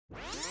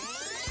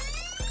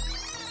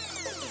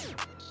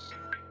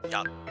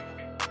Y'all,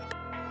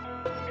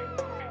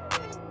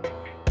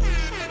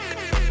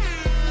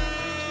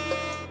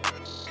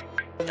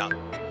 y'all,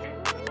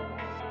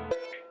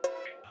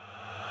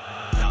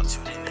 y'all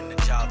tuning in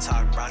to Y'all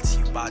Talk, brought to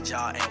you by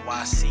Y'all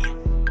NYC.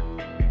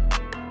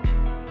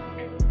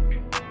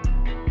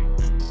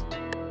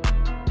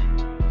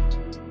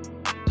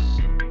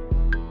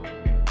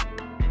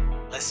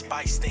 Let's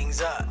spice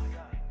things up.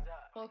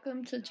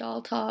 Welcome to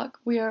JAL Talk.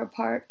 We are a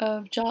part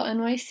of JAL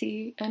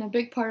NYC, and a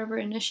big part of our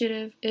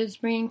initiative is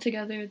bringing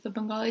together the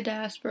Bengali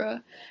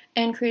diaspora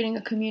and creating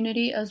a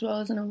community as well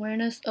as an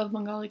awareness of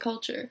Bengali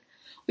culture.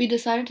 We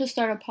decided to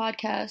start a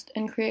podcast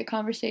and create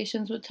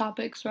conversations with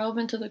topics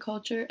relevant to the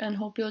culture and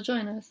hope you'll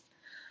join us.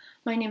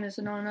 My name is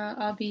Anona.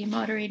 I'll be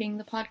moderating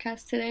the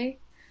podcast today.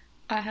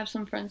 I have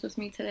some friends with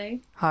me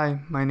today. Hi,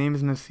 my name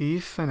is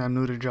Naseef, and I'm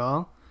new to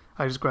JAL.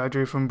 I just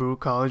graduated from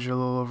Baruch College a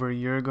little over a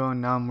year ago, and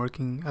now I'm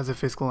working as a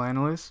fiscal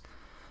analyst.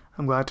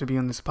 I'm glad to be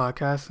on this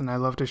podcast, and I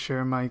love to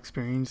share my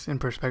experience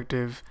and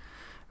perspective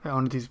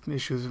on these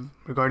issues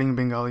regarding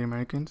Bengali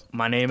Americans.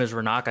 My name is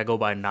Ranak. I go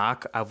by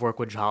Nak. I've worked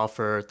with JAL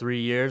for 3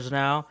 years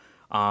now.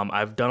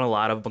 I've done a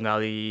lot of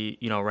Bengali,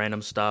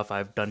 random stuff.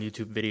 I've done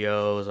YouTube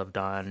videos. I've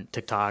done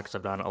TikToks.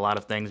 I've done a lot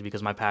of things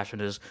because my passion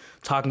is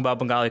talking about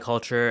Bengali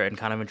culture and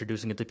kind of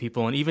introducing it to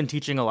people and even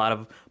teaching a lot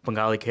of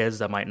Bengali kids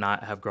that might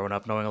not have grown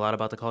up knowing a lot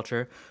about the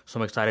culture. So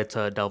I'm excited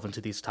to delve into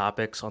these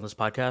topics on this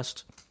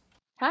podcast.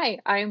 Hi,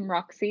 I'm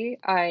Roxy.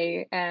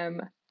 I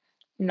am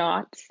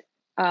not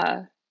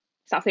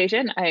South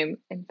Asian. I'm,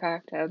 in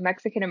fact, a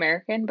Mexican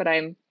American, but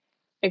I'm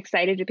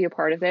excited to be a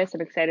part of this.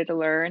 I'm excited to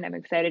learn. I'm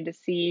excited to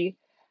see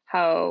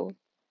how,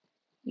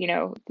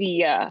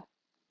 the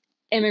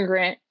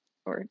immigrant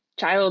or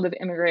child of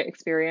immigrant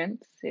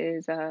experience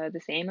is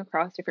the same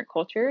across different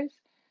cultures.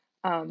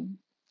 And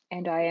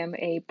I am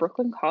a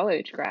Brooklyn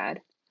College grad.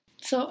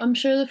 So I'm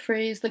sure the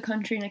phrase "the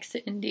country next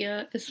to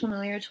India" is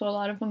familiar to a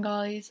lot of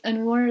Bengalis, and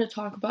we wanted to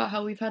talk about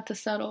how we've had to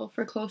settle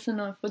for close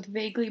enough with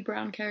vaguely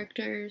brown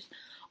characters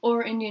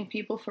or Indian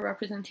people for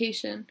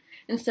representation,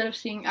 instead of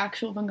seeing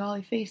actual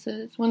Bengali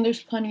faces when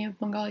there's plenty of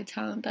Bengali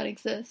talent that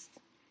exists.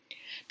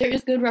 There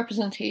is good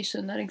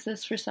representation that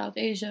exists for South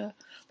Asia,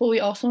 but we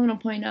also want to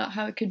point out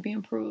how it could be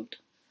improved.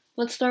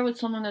 Let's start with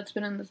someone that's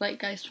been in the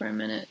zeitgeist for a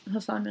minute,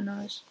 Hasan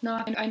Minhaj.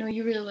 Now, I know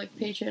you really like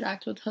Patriot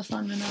Act with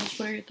Hasan Minhaj.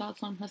 What are your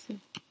thoughts on Hasan?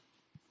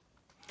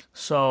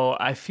 So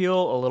I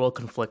feel a little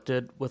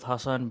conflicted with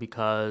Hasan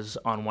because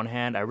on one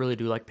hand, I really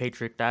do like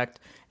Patriot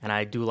Act, and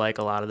I do like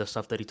a lot of the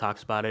stuff that he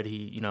talks about it.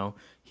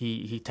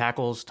 He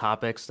tackles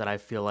topics that I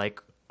feel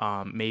like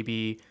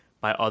maybe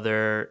by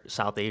other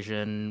South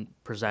Asian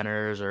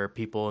presenters or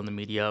people in the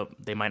media,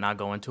 they might not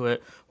go into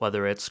it,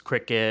 whether it's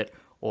cricket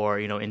or,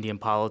 Indian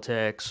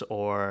politics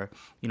or,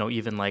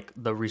 even like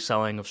the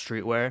reselling of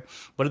streetwear.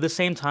 But at the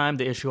same time,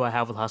 the issue I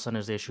have with Hasan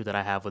is the issue that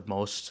I have with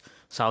most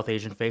South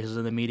Asian faces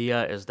in the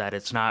media is that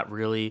it's not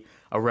really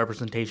a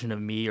representation of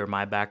me or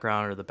my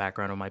background or the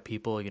background of my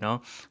people,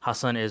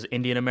 Hasan is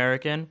Indian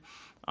American.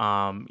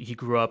 He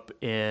grew up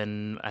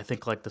in, I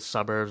think, like the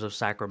suburbs of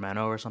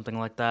Sacramento or something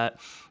like that.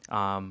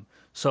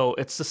 So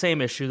it's the same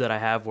issue that I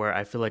have where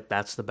I feel like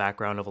that's the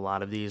background of a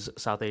lot of these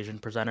South Asian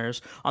presenters.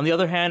 On the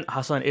other hand,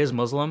 Hasan is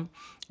Muslim,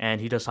 and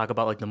he does talk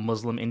about like the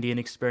Muslim Indian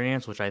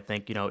experience, which I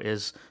think,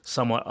 is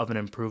somewhat of an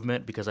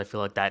improvement because I feel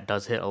like that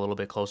does hit a little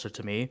bit closer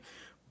to me.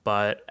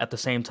 But at the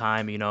same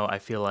time, I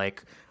feel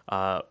like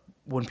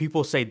when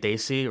people say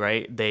Desi,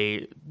 right,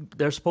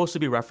 they're supposed to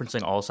be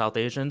referencing all South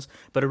Asians,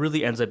 but it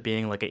really ends up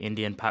being like an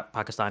Indian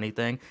Pakistani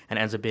thing and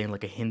ends up being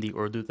like a Hindi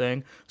Urdu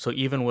thing. So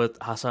even with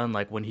Hasan,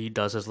 like when he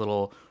does his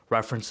little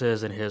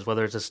references in his,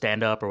 whether it's a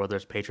stand-up or whether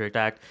it's Patriot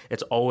Act,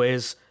 it's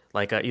always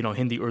like a,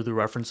 Hindi Urdu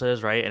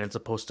references, right? And it's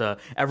supposed to,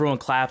 everyone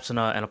claps and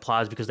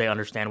applauds because they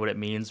understand what it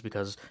means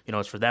because,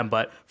 it's for them.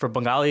 But for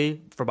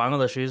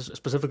Bangladeshis,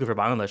 specifically for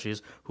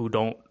Bangladeshis who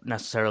don't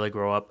necessarily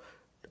grow up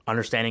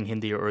understanding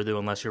Hindi or Urdu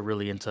unless you're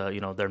really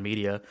into, their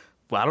media,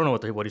 well, I don't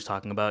know what he's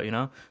talking about,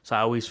 So I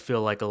always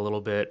feel like a little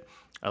bit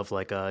of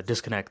like a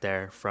disconnect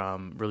there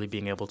from really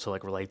being able to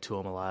like relate to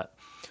him a lot.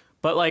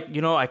 But like,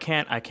 I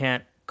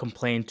can't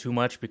complain too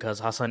much because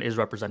Hasan is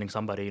representing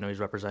somebody, he's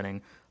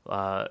representing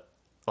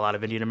a lot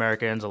of Indian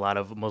Americans, a lot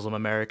of Muslim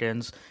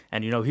Americans,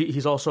 and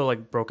he's also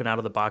like broken out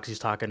of the box. He's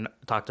talked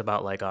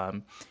about like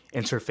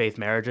interfaith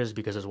marriages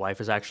because his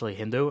wife is actually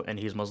Hindu and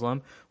he's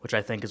Muslim, which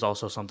I think is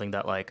also something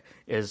that like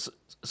is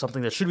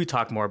something that should be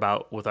talked more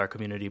about with our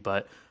community.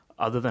 But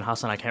other than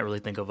Hasan, I can't really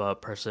think of a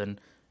person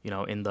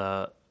in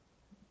the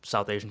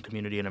South Asian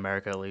community in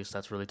America at least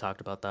that's really talked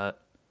about that.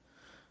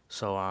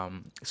 So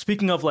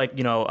speaking of like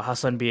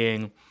Hasan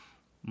being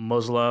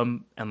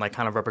Muslim and like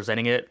kind of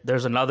representing it,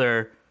 there's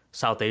another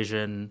South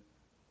Asian,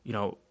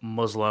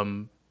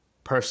 Muslim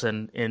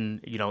person in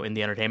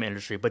the entertainment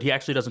industry, but he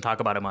actually doesn't talk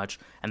about it much,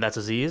 and that's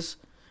Aziz.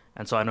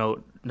 And so I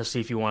know,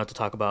 Naseef, you wanted to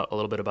talk about a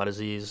little bit about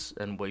Aziz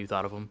and what you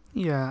thought of him.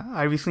 Yeah,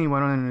 I recently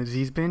went on an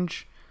Aziz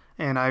binge,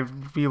 and I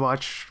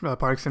rewatched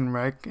Parks and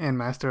Rec and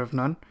Master of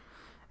None.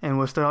 And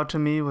what stood out to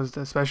me was,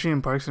 especially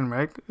in Parks and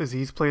Rec,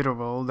 Aziz played a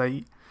role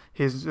that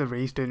his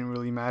race didn't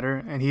really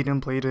matter, and he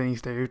didn't play to any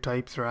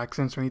stereotypes or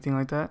accents or anything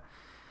like that.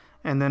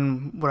 And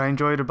then what I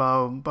enjoyed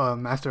about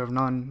Master of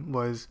None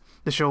was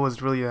the show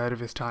was really ahead of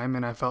his time,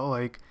 and I felt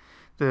like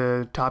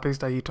the topics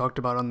that he talked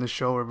about on the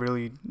show were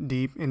really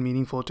deep and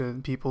meaningful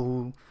to people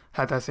who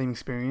had that same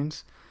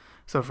experience.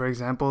 So, for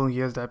example, he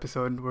has the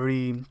episode where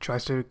he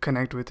tries to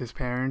connect with his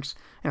parents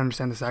and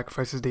understand the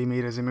sacrifices they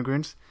made as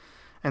immigrants.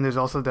 And there's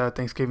also the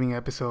Thanksgiving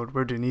episode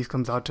where Denise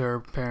comes out to her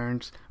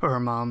parents or her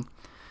mom.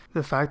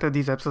 The fact that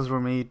these episodes were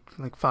made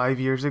like 5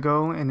 years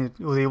ago and it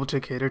was able to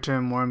cater to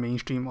a more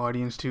mainstream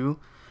audience too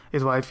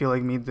is why I feel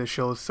like made the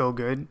show so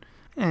good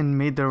and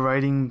made the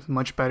writing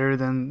much better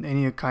than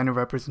any kind of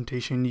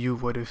representation you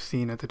would have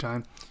seen at the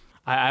time.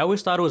 I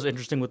always thought it was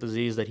interesting with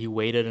Aziz that he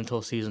waited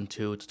until season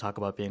 2 to talk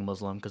about being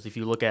Muslim, because if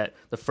you look at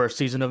the first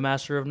season of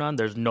Master of None,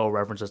 there's no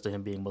references to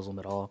him being Muslim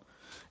at all.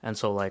 And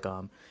so like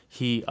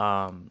he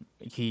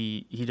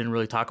didn't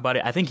really talk about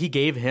it. I think he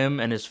gave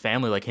him and his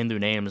family like Hindu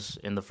names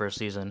in the first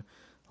season.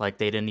 Like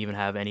they didn't even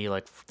have any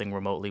like thing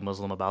remotely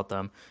Muslim about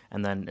them.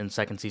 And then in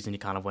second season he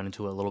kind of went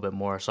into it a little bit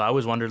more. So I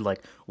always wondered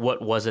like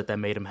what was it that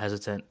made him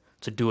hesitant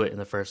to do it in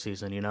the first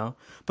season, you know?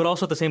 But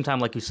also at the same time,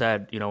 like you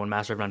said, you know, when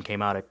Master of None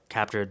came out, it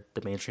captured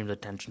the mainstream's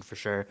attention for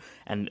sure.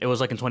 And it was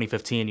like in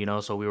 2015, you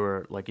know, so we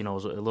were like, you know, it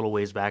was a little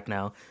ways back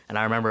now. And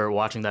I remember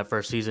watching that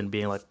first season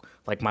being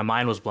like my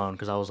mind was blown,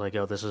 because I was like,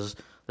 yo, this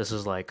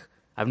is like,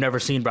 I've never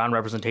seen brown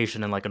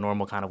representation in like a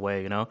normal kind of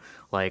way, you know?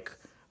 Like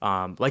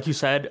you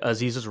said,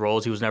 Aziz's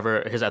roles, his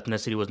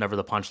ethnicity was never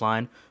the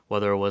punchline,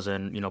 whether it was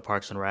in, you know,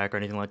 Parks and Rec or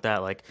anything like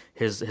that. Like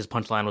his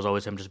punchline was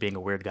always him just being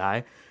a weird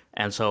guy.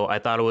 And so I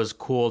thought it was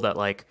cool that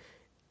like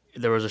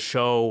there was a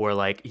show where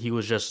like he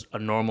was just a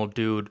normal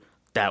dude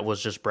that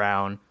was just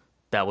brown,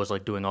 that was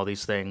like doing all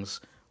these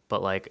things,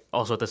 but like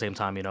also at the same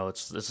time, you know,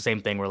 it's the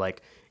same thing where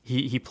like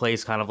he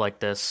plays kind of like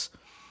this,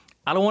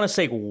 I don't want to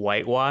say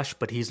whitewash,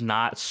 but he's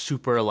not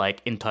super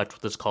like in touch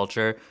with his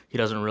culture. He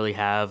doesn't really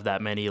have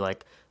that many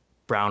like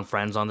brown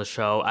friends on the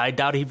show. I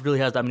doubt he really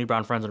has that many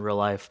brown friends in real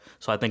life,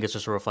 so I think it's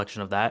just a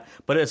reflection of that.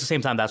 But at the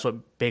same time, that's what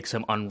makes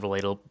him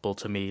unrelatable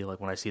to me.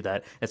 Like when I see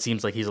that, it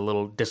seems like he's a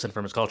little distant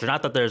from his culture.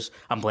 Not that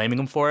I'm blaming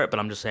him for it, but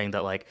I'm just saying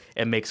that like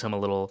it makes him a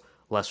little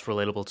less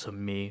relatable to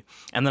me.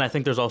 And then I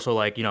think there's also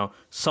like, you know,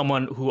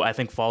 someone who I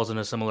think falls in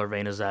a similar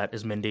vein as that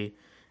is Mindy.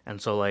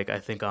 And so like I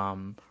think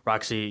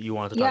Roxy, you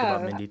wanted to talk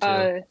about Mindy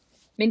too.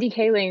 Mindy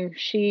Kaling,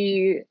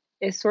 she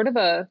is sort of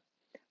a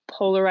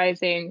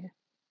polarizing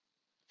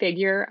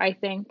figure, I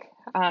think.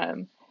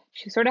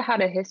 She sort of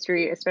had a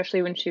history,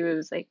 especially when she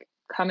was like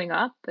coming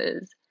up,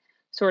 as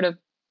sort of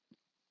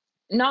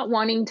not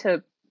wanting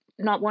to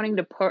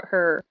put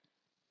her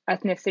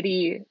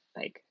ethnicity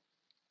like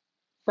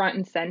front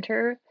and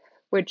center,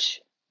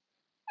 which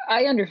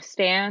I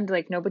understand.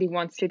 Like nobody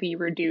wants to be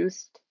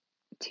reduced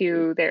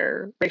to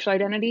their racial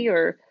identity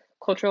or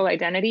cultural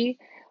identity,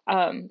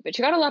 but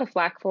she got a lot of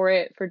flack for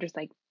it, for just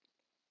like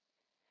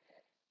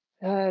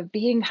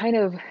being kind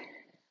of,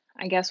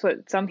 I guess,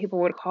 what some people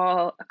would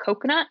call a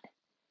coconut.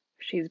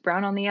 She's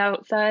brown on the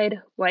outside,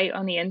 white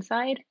on the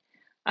inside.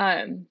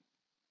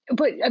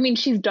 But I mean,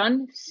 she's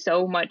done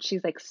so much.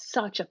 She's like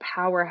such a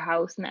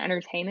powerhouse in the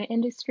entertainment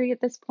industry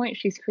at this point.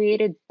 She's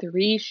created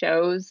 3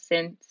 shows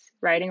since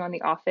writing on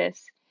The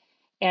Office.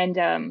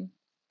 And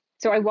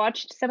so I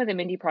watched some of the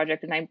Mindy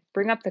Project, and I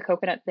bring up the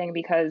coconut thing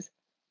because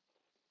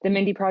the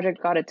Mindy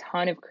Project got a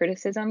ton of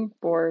criticism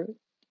for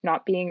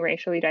not being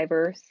racially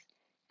diverse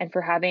and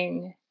for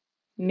having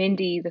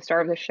Mindy, the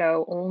star of the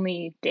show,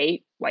 only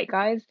date white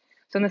guys.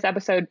 So in this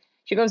episode,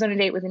 she goes on a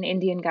date with an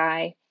Indian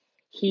guy.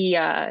 He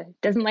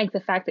doesn't like the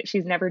fact that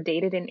she's never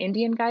dated an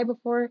Indian guy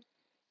before,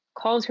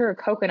 calls her a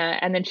coconut,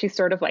 and then she's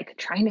sort of like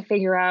trying to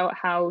figure out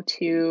how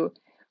to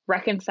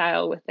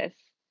reconcile with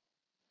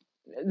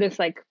this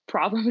like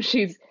problem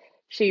she's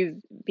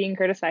being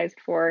criticized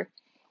for.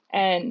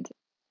 And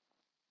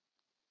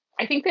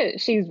I think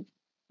that she's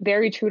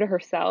very true to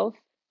herself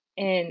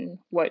in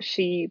what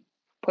she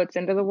puts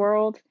into the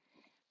world.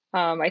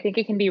 I think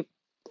it can be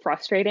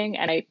frustrating,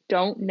 and I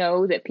don't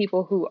know that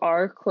people who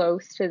are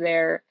close to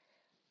their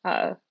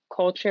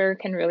culture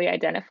can really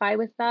identify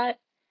with that.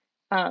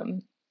 I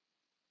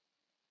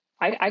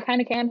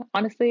kind of can,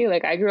 honestly.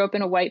 Like I grew up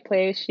in a white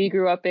place. She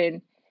grew up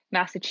in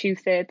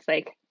Massachusetts.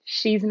 Like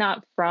she's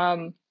not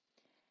from,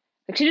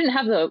 like she didn't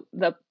have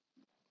the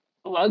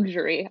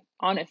luxury,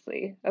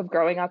 honestly, of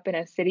growing up in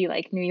a city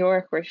like New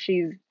York, where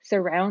she's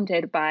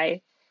surrounded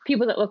by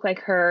people that look like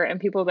her and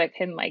people that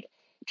can like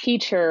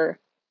teach her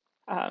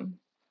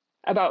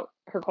about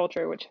her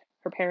culture, which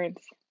her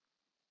parents,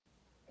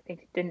 I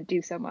think, didn't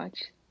do so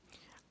much.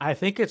 I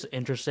think it's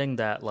interesting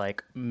that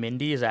like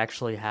Mindy is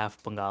actually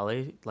half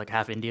Bengali, like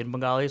half Indian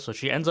Bengali, so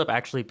she ends up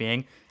actually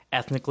being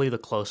ethnically the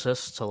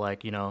closest to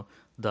like, you know,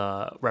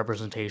 the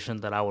representation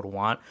that I would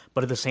want,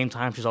 but at the same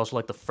time she's also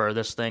like the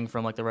furthest thing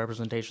from like the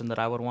representation that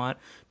I would want,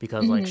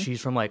 because like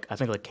she's from like, I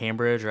think like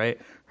Cambridge, right?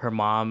 Her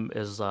mom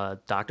is a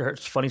doctor.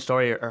 It's a funny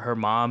story. Her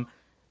mom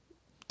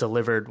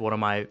delivered one of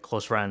my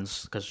close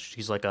friends, because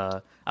she's like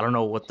I don't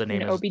know what the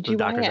name An is, the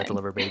doctors that OBGYN.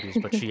 deliver babies,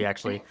 but she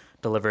actually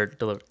delivered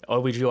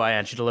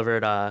OBGYN. She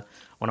delivered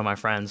one of my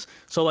friends.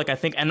 So like I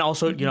think, and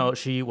also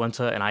she went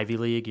to an Ivy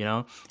League,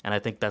 and I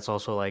think that's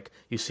also like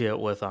you see it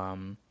with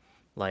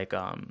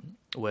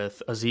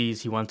with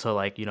Aziz. He went to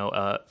like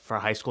for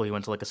high school he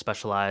went to like a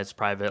specialized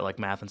private like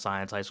math and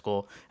science high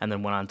school, and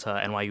then went on to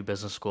NYU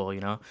Business School.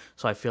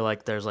 So I feel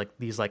like there's like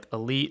these like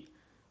elite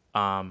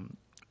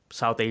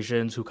South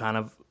Asians who kind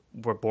of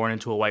were born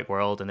into a white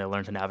world, and they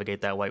learn to navigate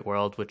that white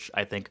world, which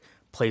I think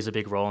plays a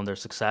big role in their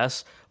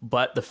success.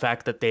 But the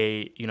fact that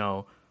they,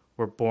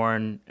 were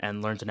born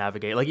and learned to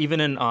navigate, like even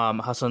in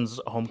Hassan's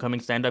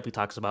homecoming stand-up, he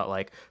talks about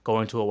like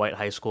going to a white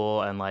high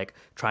school and like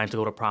trying to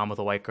go to prom with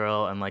a white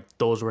girl, and like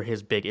those were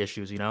his big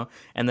issues,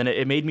 And then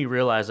it made me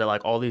realize that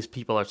like all these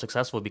people are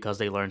successful because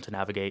they learned to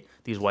navigate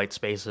these white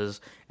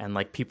spaces, and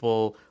like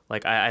people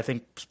like I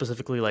think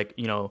specifically like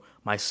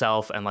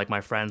myself and like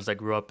my friends that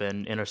grew up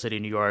in inner city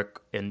New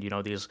York, in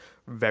these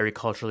very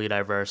culturally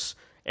diverse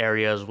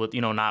areas with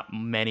not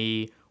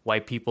many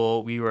white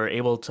people. We were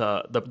able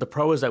to, the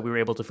pro is that we were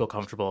able to feel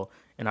comfortable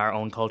in our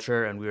own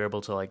culture, and we were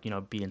able to like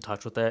be in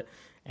touch with it.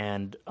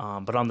 And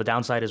but on the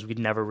downside is we'd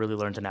never really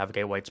learned to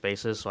navigate white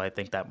spaces, so I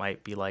think that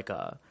might be like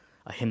a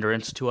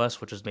hindrance to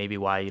us, which is maybe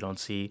why you don't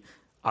see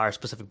our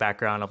specific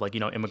background of like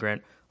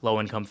immigrant low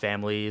income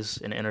families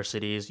in inner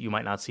cities. You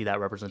might not see that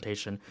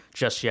representation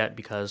just yet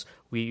because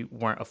we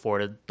weren't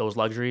afforded those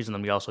luxuries, and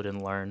then we also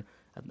didn't learn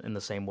in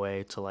the same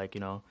way to like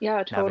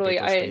Yeah, totally.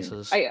 navigate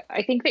those spaces.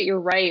 I think that you're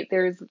right.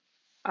 There's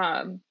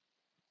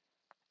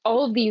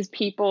all of these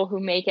people who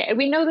make it, and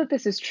we know that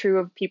this is true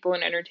of people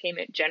in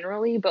entertainment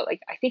generally, but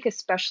like I think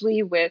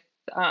especially with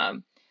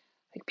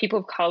like people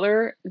of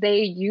color,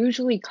 they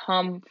usually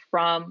come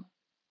from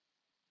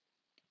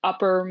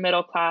upper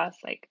middle class,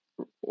 like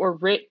or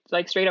rich,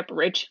 like straight up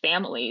rich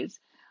families.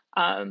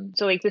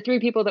 So like the three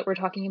people that we're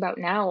talking about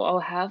now all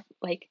have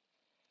like,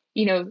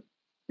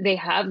 they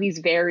have these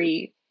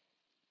very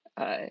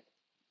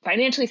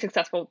financially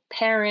successful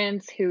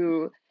parents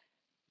who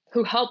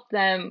help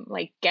them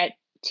like get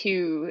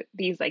to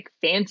these like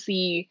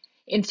fancy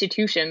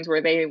institutions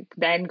where they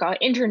then got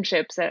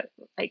internships at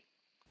like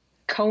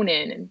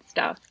Conan and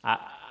stuff.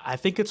 I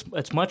think it's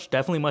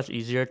definitely much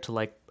easier to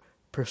like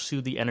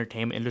pursue the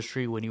entertainment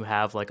industry when you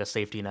have like a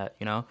safety net,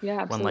 Yeah,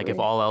 when like if absolutely.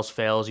 all else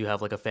fails, you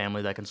have like a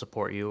family that can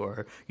support you,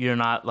 or you're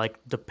not like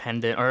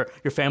dependent, or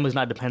your family's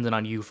not dependent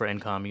on you for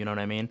income. You know what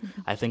I mean?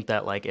 I think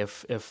that like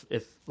if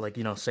like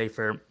say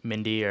for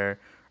Mindy or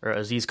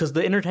Aziz, because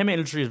the entertainment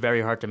industry is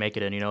very hard to make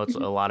it in. It's a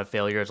lot of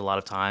failures, a lot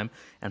of time,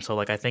 and so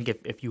like I think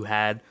if you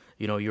had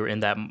you're in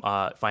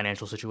that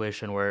financial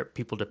situation where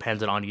people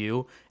depended on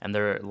you and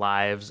their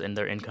lives and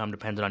their income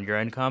depended on your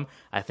income,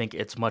 I think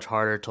it's much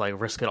harder to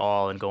like risk it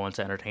all and go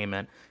into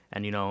entertainment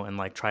and and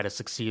like try to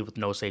succeed with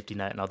no safety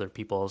net and other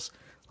people's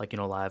like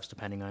lives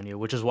depending on you,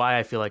 which is why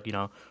I feel like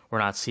we're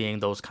not seeing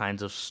those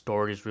kinds of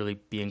stories really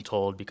being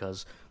told,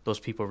 because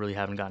those people really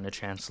haven't gotten a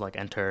chance to like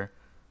enter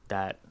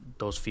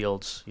those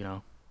fields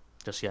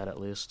just yet, at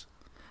least.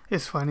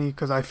 It's funny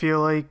because I feel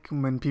like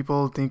when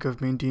people think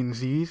of Mindy and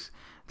Aziz,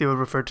 they would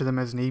refer to them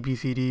as an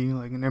ABCD,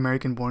 like an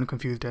American-born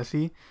confused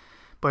Desi.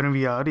 But in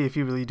reality, if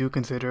you really do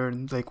consider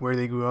like where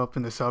they grew up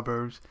in the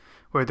suburbs,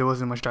 where there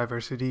wasn't much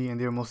diversity and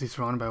they were mostly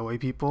surrounded by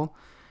white people,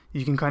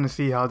 you can kind of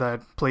see how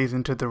that plays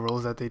into the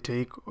roles that they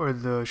take or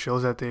the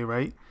shows that they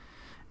write.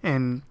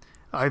 And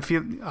I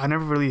feel I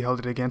never really held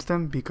it against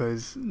them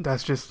because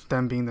that's just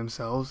them being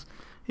themselves.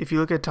 If you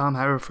look at Tom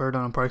Haverford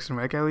on Parks and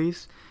Rec, at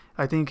least,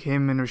 I think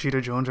him and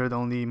Rashida Jones are the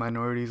only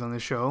minorities on the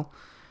show.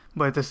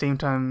 But at the same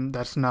time,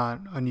 that's not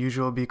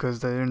unusual because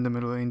they're in the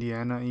middle of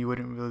Indiana and you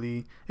wouldn't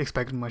really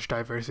expect much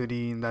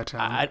diversity in that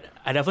town.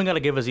 I definitely got to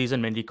give Aziz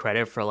and Mindy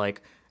credit for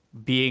like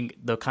being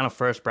the kind of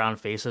first brown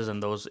faces in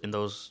those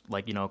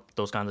like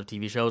those kinds of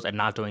TV shows and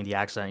not doing the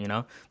accent.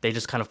 They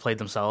just kind of played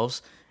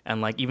themselves,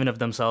 and like even if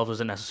themselves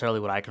isn't necessarily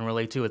what I can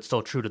relate to, it's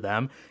still true to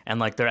them, and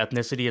like their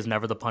ethnicity is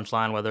never the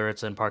punchline, whether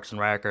it's in Parks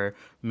and Rec or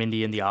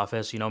Mindy in The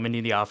Office. Mindy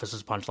in The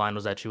Office's punchline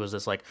was that she was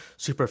this like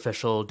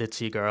superficial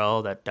ditzy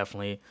girl that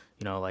definitely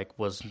like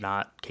was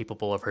not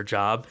capable of her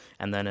job,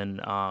 and then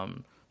in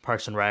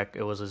Parks and Rec,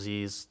 it was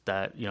Aziz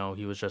that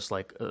he was just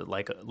like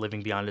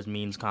living beyond his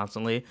means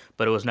constantly,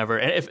 but it was never.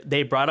 And if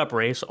they brought up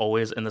race,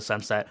 always in the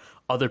sense that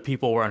other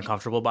people were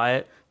uncomfortable by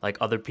it, like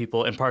other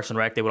people in Parks and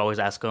Rec, they would always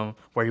ask him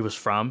where he was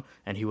from,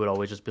 and he would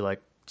always just be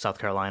like South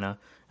Carolina.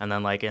 And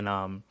then like in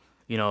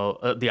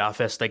The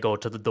Office, they go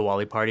to the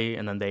Diwali party,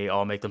 and then they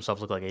all make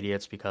themselves look like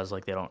idiots because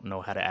like they don't know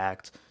how to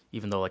act,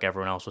 even though like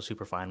everyone else was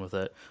super fine with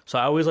it. So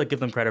I always like give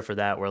them credit for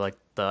that, where like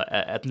the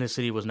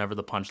ethnicity was never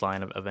the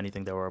punchline of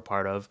anything they were a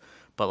part of.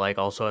 But like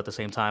also at the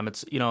same time,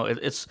 it's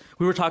it's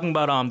we were talking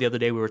about the other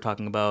day we were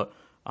talking about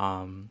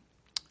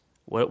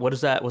what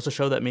is that? What's the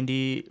show that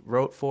Mindy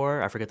wrote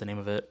for? I forget the name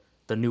of it.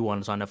 The new one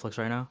is on Netflix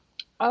right now.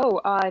 Oh,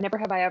 Never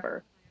Have I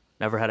Ever.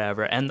 Never Had I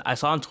Ever. And I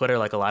saw on Twitter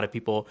like a lot of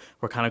people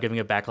were kind of giving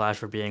it backlash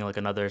for being like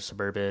another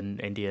suburban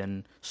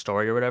Indian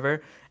story or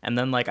whatever. And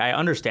then like I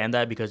understand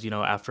that because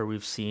after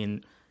we've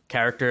seen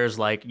characters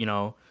like,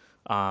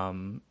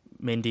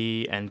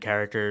 Mindy and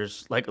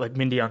characters like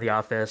Mindy on The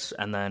Office,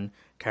 and then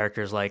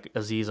characters like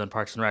Aziz on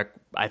Parks and Rec,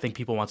 I think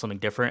people want something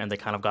different, and they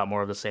kind of got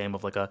more of the same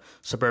of like a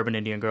suburban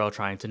Indian girl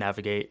trying to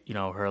navigate,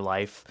 her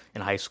life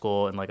in high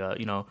school in like a,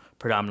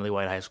 predominantly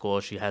white high school.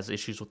 She has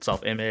issues with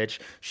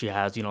self-image. She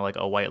has, like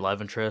a white love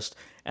interest.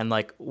 And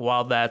like,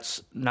 while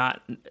that's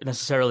not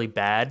necessarily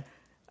bad,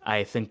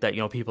 I think that,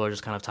 people are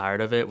just kind of tired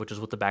of it, which is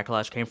what the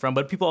backlash came from.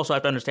 But people also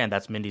have to understand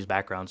that's Mindy's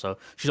background. So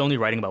she's only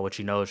writing about what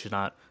she knows. She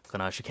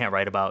can't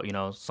write about,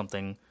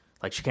 something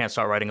like, she can't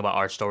start writing about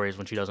our stories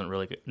when she doesn't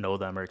really know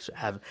them or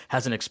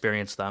hasn't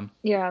experienced them.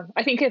 Yeah.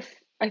 I think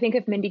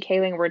if Mindy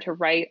Kaling were to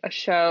write a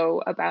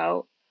show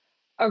about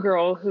a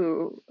girl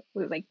who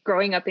was like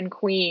growing up in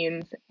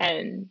Queens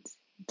and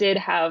did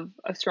have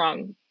a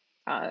strong,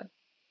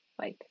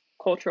 like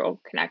cultural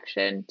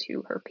connection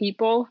to her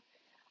people,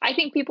 I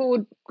think people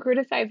would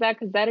criticize that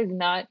because that is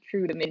not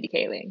true to Mindy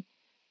Kaling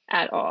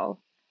at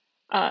all.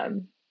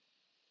 But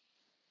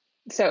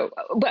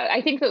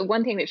I think that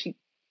one thing that she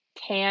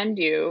can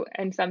do,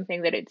 and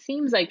something that it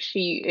seems like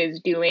she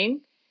is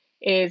doing,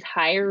 is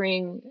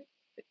hiring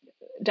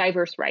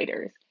diverse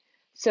writers.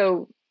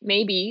 So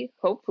maybe,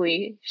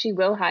 hopefully, she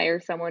will hire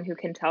someone who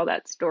can tell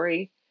that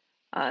story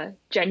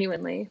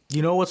genuinely.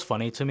 You know what's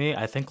funny to me?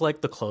 I think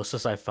like the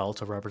closest I felt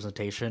to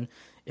representation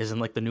is in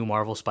like the new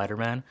Marvel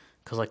Spider-Man,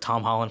 because like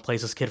Tom Holland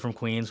plays this kid from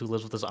Queens who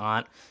lives with his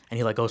aunt, and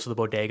he like goes to the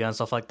bodega and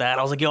stuff like that.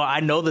 I was like, yo,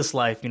 I know this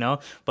life,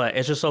 but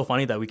it's just so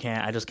funny that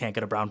I just can't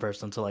get a brown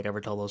person to like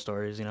ever tell those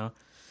stories,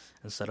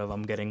 instead of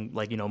I'm getting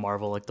like,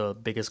 Marvel, like the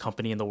biggest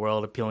company in the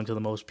world, appealing to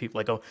the most people,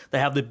 like, oh, they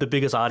have the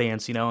biggest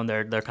audience, and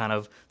they're kind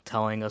of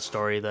telling a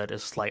story that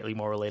is slightly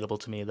more relatable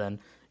to me than,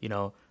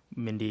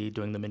 Mindy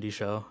doing the Mindy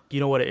show. You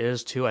know what it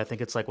is too? I think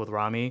it's like with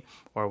Rami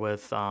or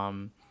with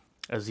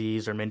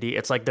Aziz or Mindy,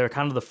 it's like they're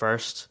kind of the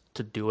first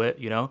to do it,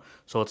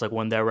 so it's like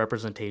when their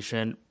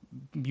representation,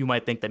 you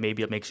might think that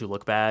maybe it makes you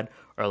look bad,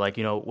 or like,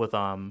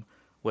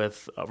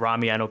 with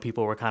Rami, I know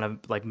people were kind of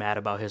like mad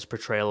about his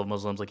portrayal of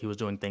Muslims, like he was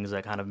doing things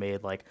that kind of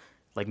made like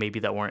maybe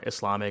that weren't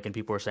Islamic, and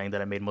people were saying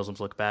that it made Muslims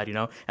look bad,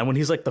 and when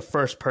he's like the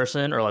first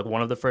person or like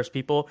one of the first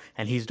people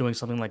and he's doing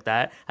something like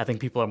that, I think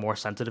people are more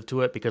sensitive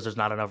to it because there's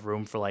not enough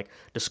room for like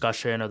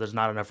discussion, or there's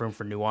not enough room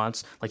for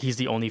nuance. Like he's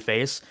the only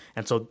face,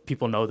 and so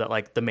people know that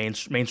like the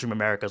mainstream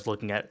America is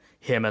looking at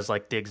him as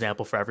like the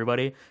example for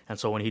everybody, and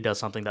so when he does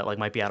something that like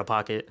might be out of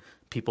pocket,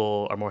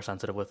 people are more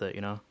sensitive with it.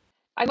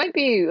 I might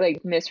be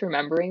like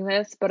misremembering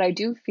this, but I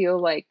do feel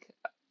like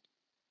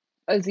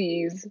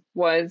Aziz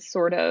was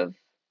sort of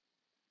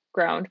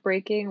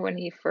groundbreaking when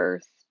he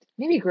first,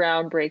 maybe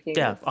groundbreaking.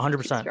 Yeah,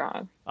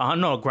 100%.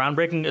 No,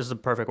 groundbreaking is the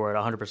perfect word.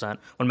 100%.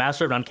 When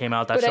Master of None came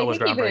out, that show was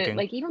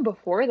groundbreaking. Even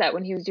before that,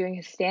 when he was doing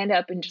his stand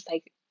up and just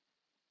like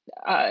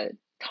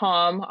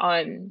Tom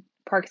on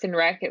Parks and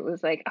Rec, it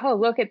was like, oh,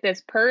 look at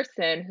this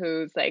person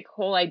whose like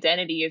whole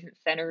identity isn't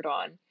centered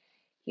on,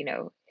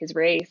 his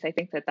race. I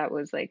think that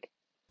was like,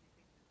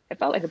 it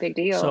felt like a big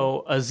deal.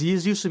 So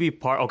Aziz used to be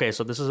okay,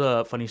 so this is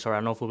a funny story. I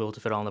don't know if we'll be able to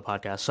fit it on the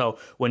podcast. So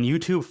when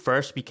YouTube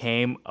first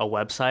became a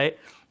website,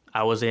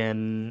 I was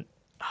in,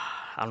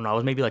 I don't know, I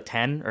was maybe like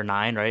 10 or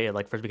 9, right? It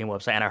like first became a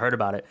website, and I heard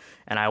about it,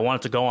 and I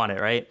wanted to go on it,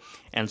 right?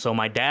 And so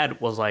my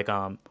dad was like,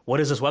 what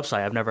is this website?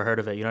 I've never heard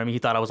of it. You know what I mean? He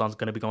thought I was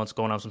going to be going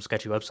on some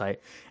sketchy website.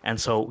 And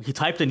so he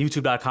typed in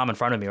youtube.com in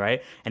front of me,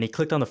 right? And he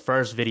clicked on the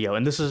first video.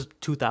 And this is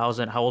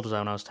 2000. How old was I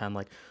when I was 10?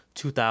 Like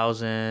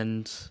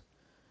 2000,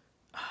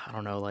 I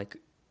don't know, like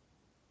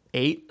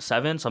 8,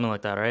 7, something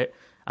like that, right?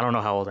 I don't know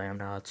how old I am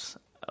now.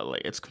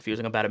 It's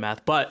confusing. I'm bad at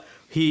math. But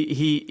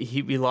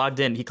he logged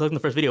in. He clicked on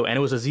the first video, and it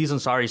was Aziz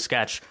Ansari's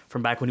sketch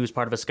from back when he was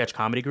part of a sketch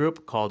comedy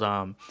group called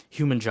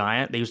Human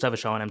Giant. They used to have a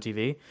show on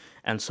MTV,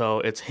 and so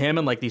it's him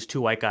and like these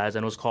two white guys,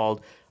 and it was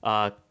called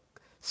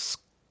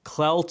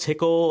Clell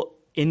Tickle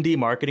Indie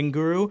Marketing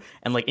Guru,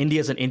 and like indie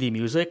is an indie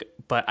music,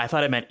 but I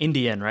thought it meant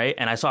Indian, right?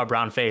 And I saw a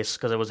brown face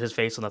because it was his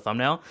face on the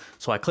thumbnail,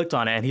 so I clicked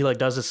on it, and he like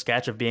does this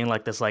sketch of being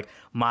like this like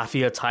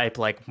mafia type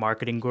like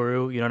marketing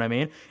guru, you know what I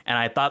mean? And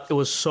I thought it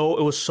was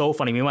so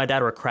funny. Me and my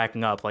dad were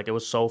cracking up, like it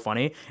was so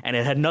funny, and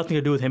it had nothing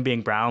to do with him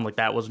being brown. Like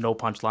that was no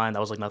punchline. That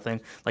was like nothing.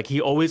 Like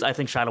he always, I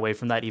think, shied away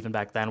from that even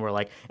back then, where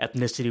like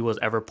ethnicity was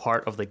ever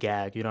part of the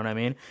gag, you know what I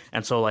mean?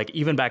 And so like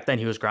even back then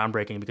he was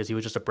groundbreaking because he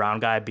was just a brown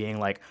guy being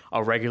like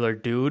a regular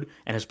dude,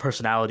 and his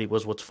personality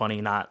was what's funny,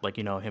 not like,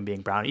 him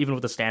being brown. Even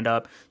with the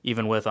stand-up,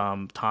 even with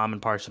Tom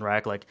and Parks and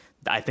Rec, like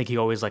I think he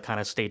always like kind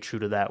of stayed true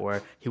to that,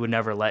 where he would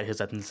never let his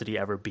ethnicity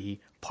ever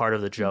be part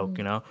of the joke,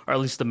 or at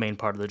least the main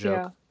part of the joke.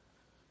 Yeah.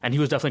 And he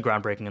was definitely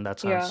groundbreaking in that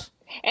sense.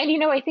 Yeah.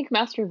 And I think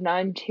Master of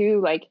None too,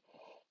 like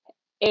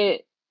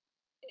it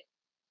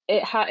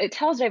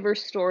tells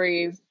diverse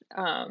stories.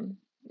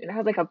 It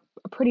has like a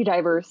pretty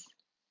diverse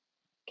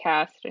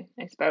cast,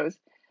 I suppose.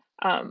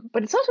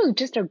 But it's also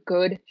just a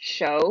good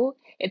show.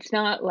 It's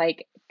not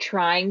like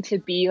trying to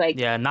be like,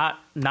 not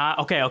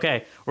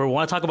okay. We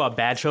want to talk about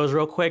bad shows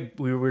real quick.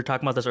 We were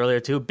talking about this earlier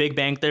too. Big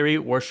Bang Theory,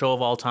 worst show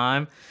of all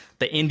time.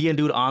 The Indian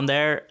dude on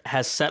there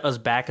has set us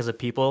back as a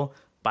people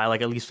by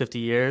like at least 50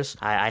 years.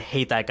 I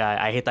hate that guy.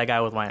 I hate that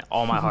guy with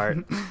all my heart.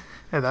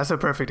 Yeah, that's a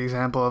perfect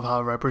example of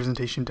how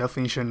representation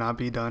definitely should not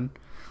be done.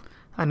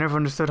 I never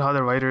understood how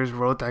the writers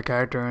wrote that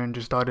character and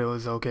just thought it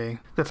was okay.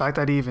 The fact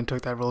that he even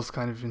took that role is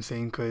kind of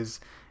insane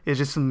because it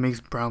just makes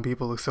brown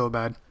people look so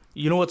bad.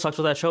 You know what sucks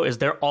with that show is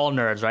they're all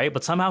nerds, right?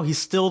 But somehow he's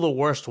still the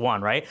worst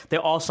one, right? They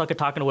all suck at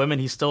talking to women.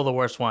 He's still the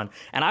worst one.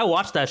 And I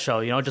watched that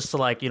show, just to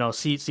like,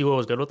 see what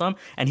was good with him.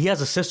 And he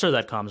has a sister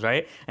that comes,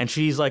 right? And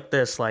she's like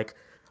this, like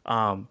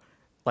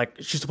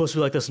she's supposed to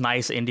be like this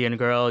nice Indian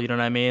girl, you know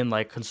what I mean?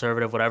 Like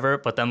conservative, whatever.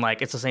 But then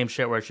like it's the same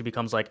shit where she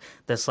becomes like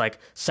this like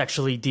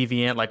sexually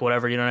deviant, like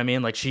whatever, you know what I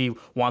mean? Like she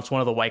wants one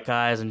of the white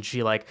guys and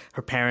she like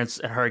her parents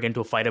and her get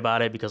into a fight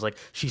about it because like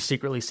she's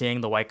secretly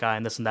seeing the white guy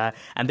and this and that.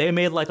 And they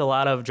made like a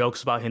lot of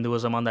jokes about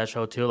Hinduism on that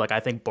show too. Like I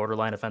think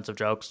borderline offensive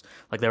jokes.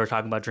 Like they were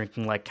talking about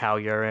drinking like cow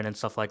urine and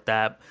stuff like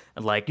that.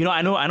 And like,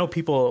 I know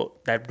people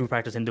that do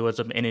practice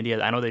Hinduism in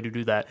India. I know they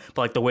do that.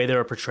 But like the way they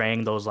were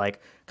portraying those like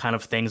kind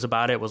of things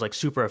about it was like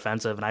super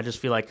offensive. And I just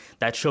feel like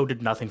that show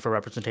did nothing for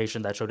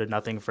representation. That show did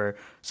nothing for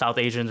South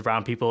Asians,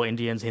 brown people,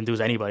 Indians, Hindus,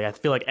 anybody. I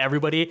feel like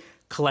everybody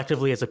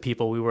collectively as a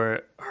people, we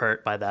were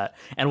hurt by that.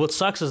 And what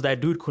sucks is that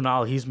dude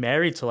Kunal, he's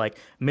married to like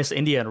Miss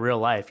India in real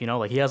life,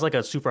 like he has like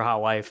a super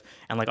hot wife.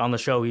 And like on the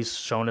show, he's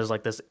shown as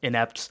like this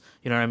inept,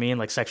 you know what I mean?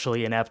 Like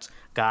sexually inept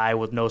guy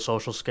with no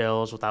social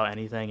skills, without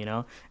anything,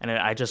 And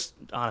I just,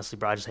 honestly,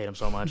 bro, I just hate him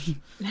so much.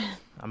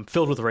 I'm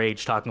filled with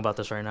rage talking about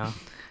this right now.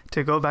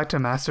 To go back to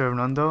Master of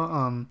None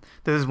though,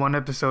 there's one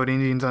episode,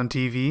 Indians on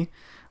TV,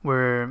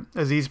 where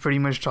Aziz pretty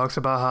much talks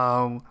about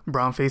how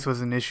brownface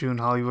was an issue in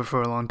Hollywood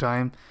for a long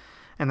time.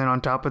 And then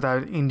on top of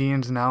that,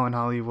 Indians now in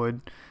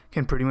Hollywood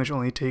can pretty much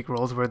only take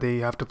roles where they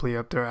have to play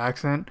up their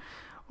accent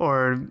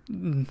or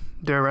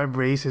their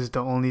race is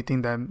the only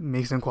thing that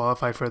makes them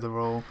qualify for the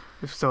role.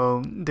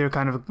 So they're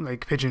kind of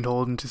like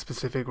pigeonholed into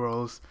specific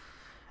roles.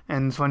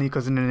 And it's funny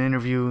because in an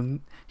interview,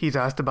 he's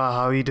asked about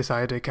how he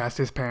decided to cast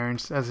his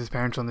parents as his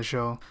parents on the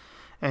show.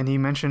 And he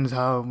mentions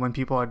how when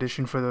people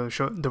auditioned for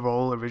the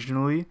role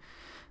originally,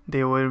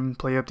 they would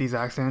play up these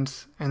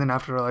accents. And then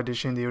after the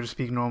audition, they would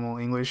speak normal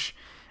English.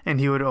 And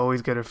he would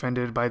always get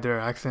offended by their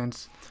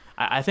accents.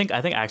 I think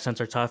accents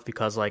are tough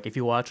because like if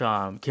you watch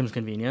Kim's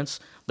Convenience,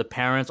 the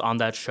parents on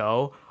that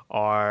show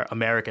are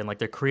American, like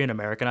they're Korean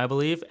American, I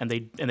believe, and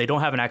they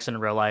don't have an accent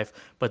in real life,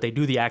 but they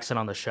do the accent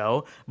on the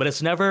show. But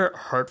it's never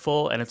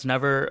hurtful and it's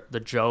never the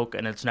joke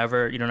and it's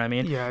never, you know what I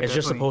mean? Yeah, it's definitely.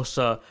 just supposed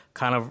to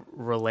kind of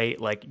relate,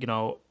 like,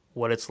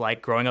 what it's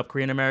like growing up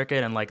Korean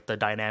American and like the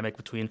dynamic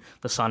between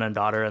the son and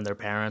daughter and their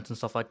parents and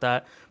stuff like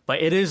that.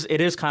 But it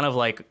is kind of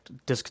like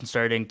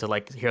disconcerting to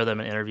like hear them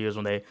in interviews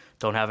when they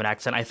don't have an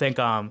accent. I think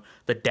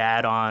the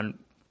dad on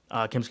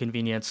Kim's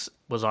Convenience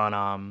was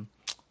on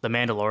The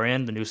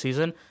Mandalorian, the new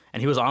season,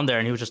 and he was on there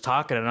and he was just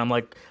talking and I'm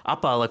like,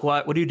 Appa, like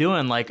what are you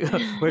doing? Like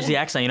where's the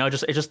accent?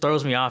 It just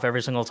throws me off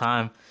every single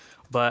time.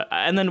 But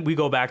and then we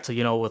go back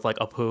to, with like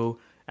Apu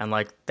and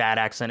like that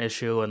accent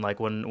issue and like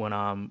when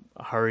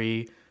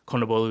Hari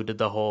Kondabolu did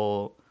the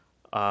whole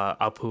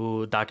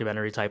Apu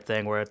documentary type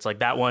thing where it's like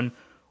that one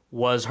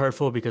was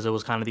hurtful because it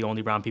was kind of the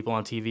only brown people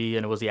on TV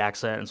and it was the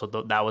accent and so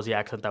that was the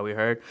accent that we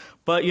heard.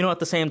 But at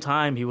the same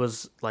time he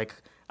was like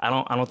I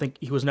don't think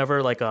he was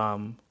never like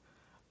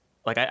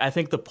I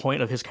think the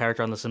point of his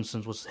character on The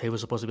Simpsons was he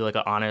was supposed to be like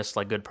an honest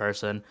like good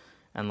person.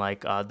 And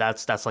like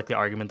that's like the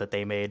argument that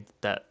they made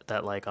that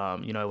like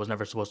it was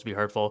never supposed to be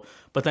hurtful.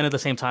 But then at the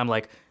same time,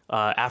 like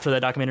after that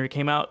documentary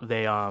came out,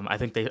 they I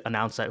think they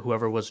announced that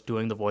whoever was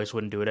doing the voice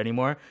wouldn't do it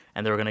anymore,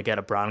 and they were gonna get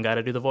a brown guy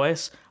to do the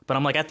voice. But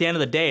I'm like, at the end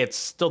of the day, it's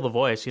still the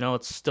voice.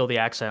 It's still the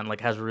accent.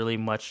 Like, has really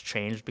much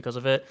changed because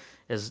of it?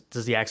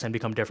 Does the accent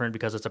become different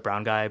because it's a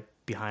brown guy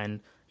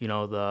behind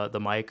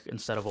the mic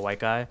instead of a white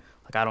guy?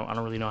 Like I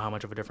don't really know how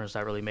much of a difference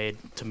that really made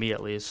to me,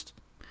 at least.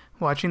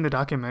 Watching the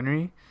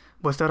documentary,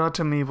 what stood out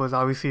to me was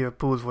obviously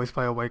Apu was voiced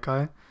by a white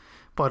guy,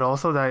 but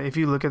also that if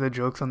you look at the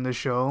jokes on this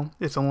show,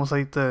 it's almost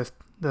like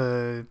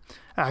the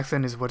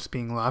accent is what's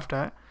being laughed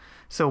at.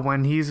 So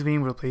when he's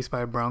being replaced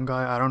by a brown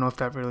guy, I don't know if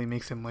that really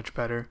makes it much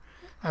better.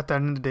 At the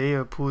end of the day,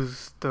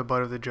 Apu's the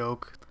butt of the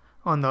joke.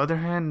 On the other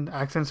hand,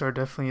 accents are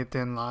definitely a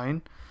thin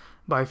line,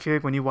 but I feel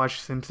like when you watch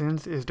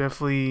Simpsons, it's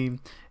definitely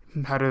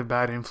had a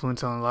bad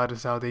influence on a lot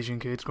of South Asian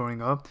kids growing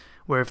up,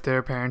 where if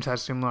their parents had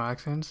similar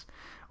accents,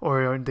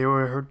 or they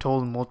were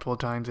told multiple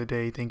times a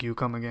day, "Thank you,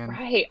 come again."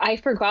 Right. I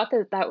forgot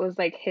that was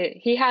like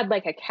he had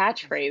like a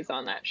catchphrase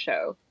on that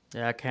show.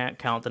 Yeah, I can't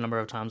count the number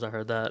of times I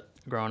heard that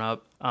growing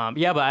up.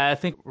 Yeah, but I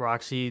think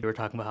Roxy, we were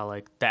talking about how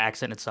like the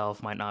accent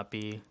itself might not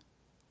be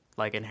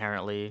like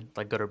inherently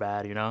like good or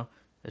bad,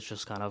 It's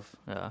just kind of,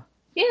 yeah.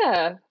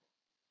 Yeah.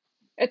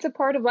 It's a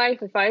part of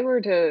life. If I were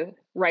to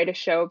write a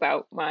show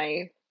about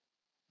my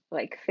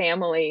like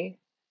family,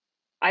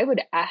 I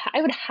would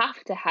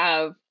have to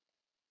have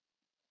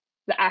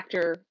the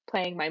actor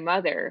playing my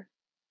mother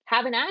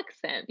have an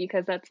accent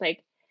because that's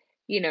like,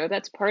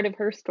 that's part of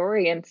her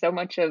story. And so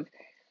much of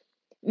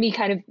me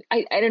kind of,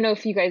 I don't know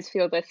if you guys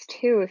feel this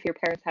too, if your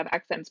parents have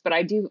accents, but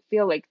I do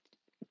feel like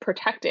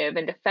protective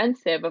and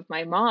defensive of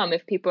my mom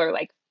if people are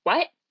like,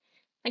 what?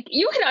 Like,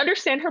 you can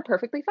understand her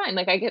perfectly fine.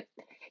 Like, I get,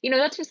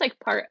 that's just like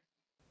part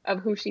of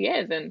who she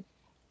is. And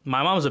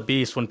My mom's a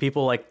beast. When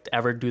people like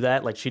ever do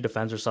that, like she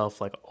defends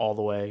herself like all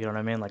the way. You know what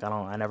I mean? Like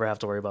I never have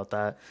to worry about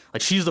that.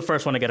 Like she's the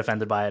first one to get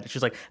offended by it.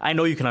 She's like, I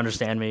know you can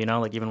understand me,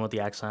 like even with the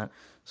accent.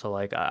 So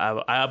like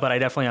but I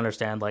definitely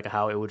understand like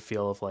how it would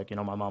feel if like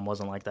my mom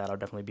wasn't like that. I'd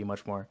definitely be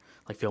much more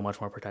like feel much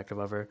more protective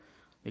of her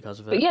because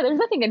of it. But yeah, there's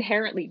nothing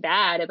inherently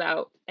bad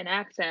about an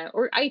accent,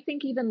 or I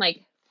think even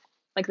like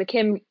the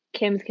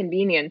Kim's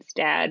Convenience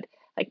dad,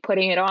 like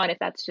putting it on, if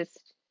that's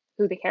just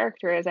who the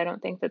character is, I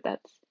don't think that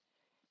that's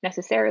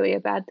necessarily a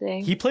bad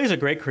thing. He plays a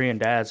great Korean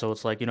dad, so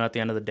it's like at the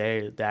end of the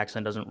day, the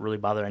accent doesn't really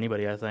bother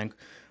anybody. I think.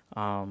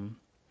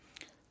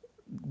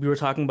 We were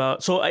talking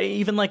about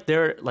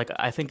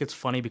I think it's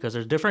funny because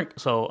there's different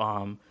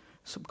so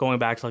going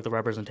back to like the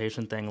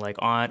representation thing, like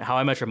on How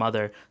I Met Your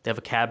Mother, they have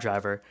a cab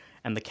driver,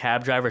 and the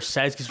cab driver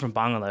says he's from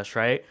Bangladesh,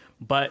 right?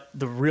 But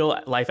the real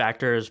life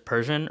actor is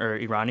Persian or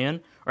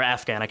Iranian or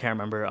Afghan, I can't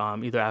remember,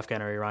 either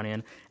Afghan or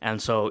Iranian.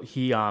 And so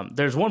he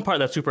there's one part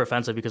that's super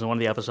offensive because in one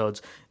of the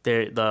episodes,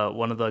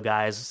 one of the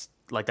guys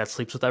like that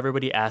sleeps with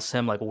everybody asks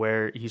him like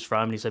where he's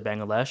from, and he said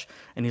Bangladesh,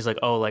 and he's like,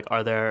 oh, like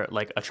are there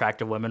like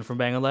attractive women from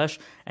Bangladesh?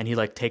 And he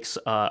like takes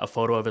a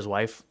photo of his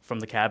wife from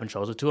the cab and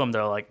shows it to him.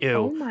 They're like, ew.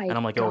 Oh my and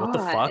I'm like, yo, what the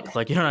God. fuck?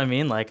 Like, you know what I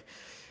mean? Like,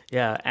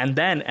 yeah. And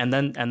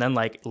then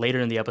like later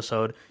in the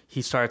episode,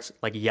 he starts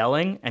like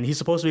yelling, and he's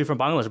supposed to be from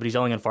Bangladesh, but he's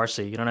yelling in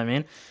Farsi. You know what I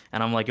mean?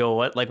 And I'm like, yo,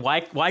 what? Like,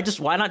 why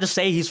not just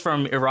say he's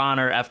from Iran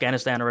or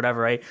Afghanistan or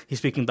whatever, right? He's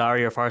speaking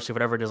Dari or Farsi,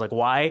 whatever it is.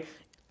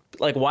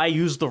 Why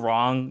use the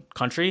wrong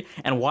country,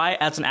 and why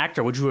as an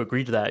actor would you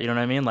agree to that? You know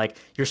what I mean? Like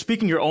he's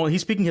speaking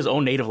his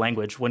own native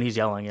language when he's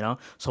yelling,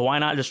 so why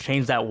not just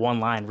change that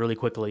one line really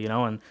quickly,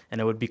 and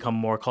it would become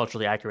more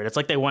culturally accurate. It's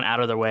like they went out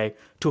of their way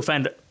to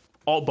offend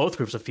both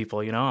groups of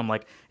people. I'm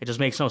like, it just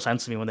makes no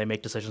sense to me when they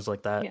make decisions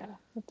like that. Yeah,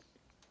 that's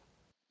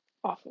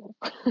awful.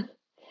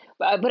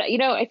 but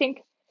I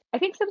think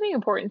something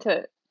important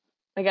to,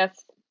 I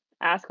guess,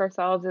 ask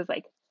ourselves is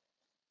like,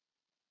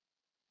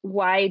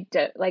 why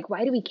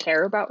do we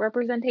care about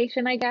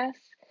representation, I guess?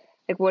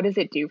 Like, what does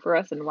it do for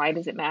us, and why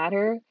does it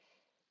matter?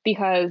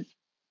 Because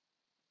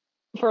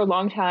for a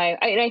long time,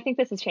 and I think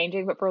this is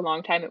changing, but for a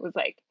long time it was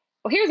like,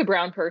 well, here's a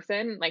brown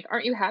person, like,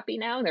 aren't you happy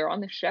now? They're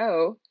on the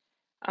show.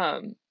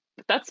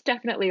 But that's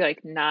definitely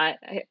like not,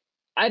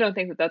 I don't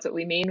think that that's what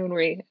we mean when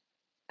we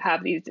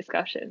have these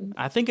discussions.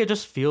 I think it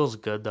just feels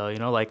good though,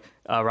 like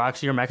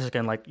Roxy, you're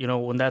Mexican, like,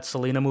 when that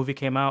Selena movie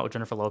came out with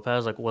Jennifer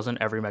Lopez, like wasn't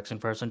every Mexican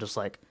person just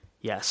like,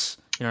 yes,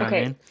 you know what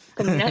I mean?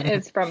 Selena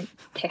is from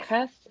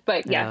Texas,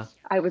 but yes,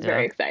 I was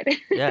very excited.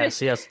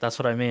 yes, that's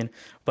what I mean.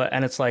 But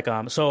and it's like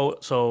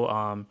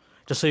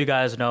just so you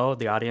guys know,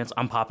 the audience,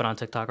 I'm popping on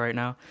TikTok right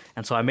now.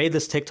 And so I made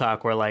this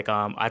TikTok where like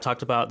I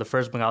talked about the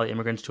first Bengali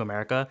immigrants to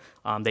America.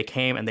 They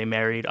came and they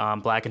married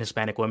Black and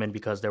Hispanic women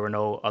because there were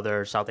no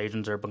other South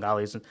Asians or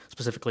Bengalis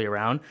specifically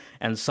around.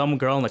 And some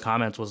girl in the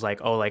comments was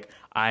like, oh, like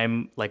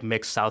I'm like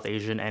mixed South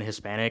Asian and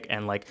Hispanic,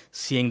 and like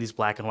seeing these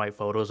black and white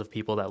photos of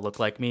people that look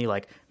like me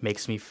like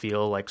makes me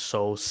feel like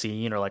so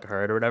seen or like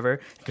heard or whatever,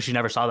 because she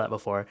never saw that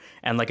before.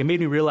 And like it made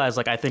me realize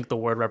like I think the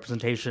word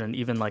representation and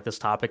even like this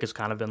topic has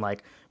kind of been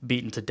like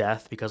beaten to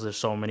death because there's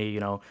so many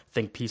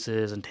think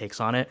pieces and takes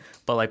on it.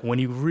 But like when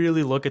you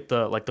really look at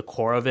the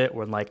core of it,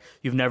 when like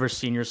you've never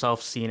seen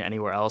yourself seen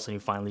anywhere else and you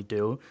finally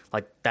do,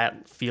 like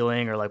that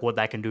feeling or like what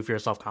that can do for your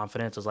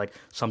self-confidence is like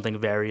something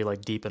very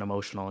like deep and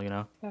emotional.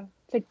 Yeah.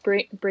 It's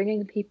like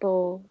bringing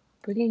people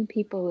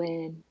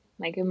in,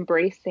 like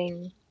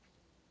embracing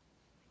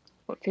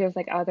what feels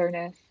like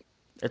otherness.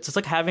 It's just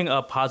like having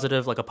a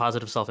positive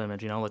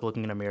self-image, like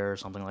looking in a mirror or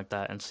something like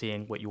that and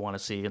seeing what you want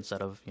to see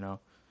instead of,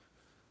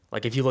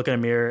 like if you look in a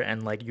mirror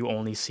and like you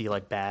only see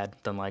like bad,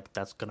 then like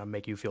that's going to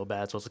make you feel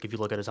bad. So it's like if you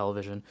look at a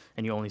television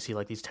and you only see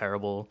like these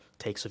terrible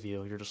takes of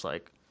you, you're just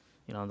like,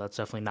 that's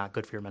definitely not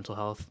good for your mental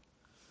health.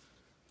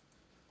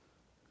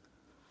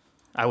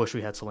 I wish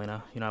we had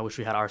Selena. I wish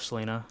we had our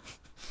Selena.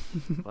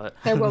 But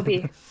There will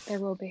be.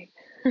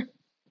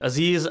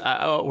 Aziz,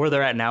 where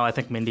they're at now, I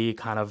think Mindy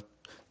kind of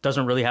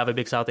doesn't really have a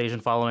big South Asian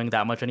following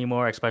that much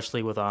anymore,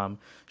 especially with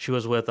she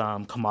was with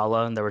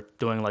Kamala, and they were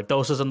doing like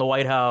doses in the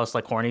White House,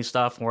 like corny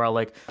stuff, and we're all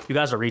like, you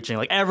guys are reaching.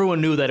 Like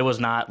everyone knew that it was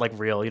not like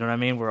real, you know what I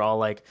mean? We're all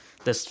like,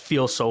 this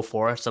feels so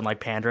forced and like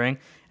pandering,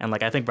 and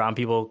like I think brown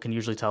people can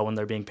usually tell when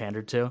they're being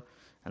pandered to,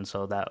 and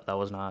so that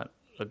was not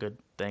a good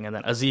thing. And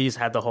then Aziz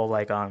had the whole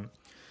like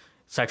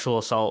sexual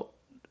assault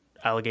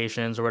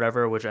allegations or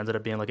whatever, which ended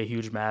up being like a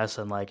huge mess,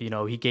 and like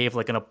he gave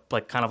like kind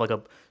of like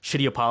a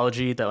shitty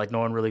apology that like no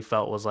one really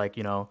felt was like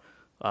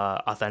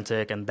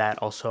authentic, and that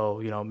also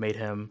made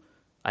him,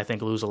 I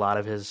think, lose a lot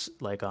of his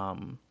like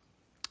kind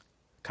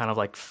of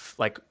like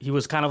he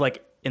was kind of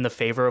like in the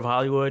favor of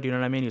Hollywood, you know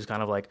what I mean? He was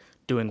kind of like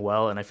doing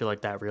well, and I feel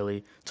like that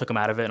really took him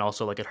out of it, and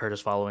also like it hurt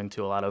his following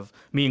too. A lot of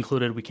me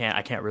included,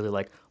 I can't really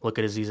like look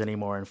at Aziz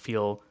anymore and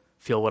feel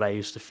what I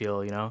used to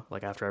feel,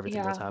 like after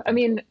everything that's happened. I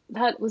mean,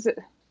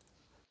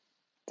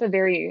 it's a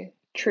very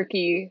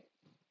tricky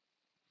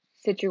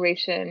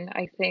situation,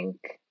 I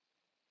think.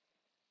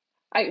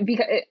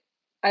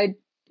 I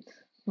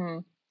Hmm.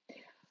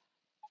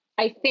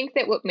 I think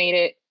that what made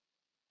it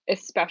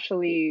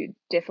especially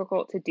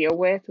difficult to deal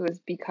with was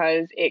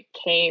because it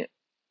came,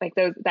 like,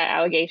 that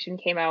allegation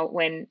came out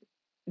when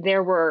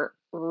there were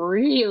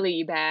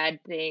really bad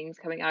things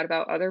coming out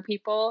about other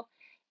people,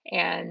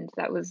 and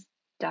that was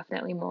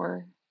definitely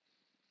more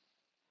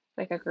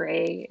like a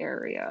gray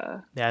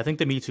area. Yeah, I think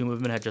the Me Too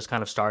movement had just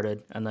kind of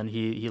started, and then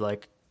he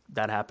like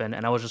that happened,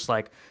 and I was just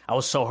like, I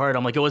was so hurt.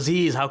 I'm like, yo,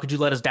 Aziz, how could you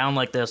let us down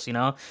like this? You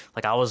know,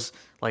 like I was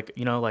like,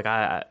 you know, like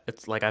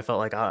it's like I felt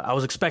like I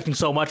was expecting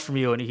so much from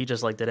you, and he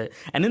just like did it.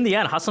 And in the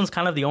end, Hassan's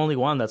kind of the only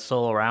one that's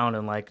still around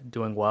and like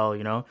doing well.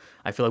 You know,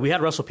 I feel like we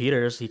had Russell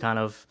Peters, he kind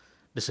of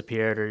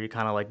disappeared, or he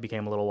kind of like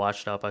became a little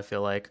washed up, I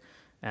feel like.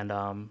 And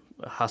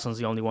Hassan's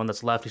the only one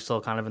that's left. He's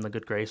still kind of in the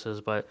good graces,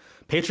 but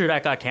Patriot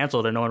Act got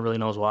canceled, and no one really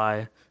knows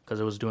why,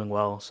 because it was doing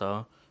well.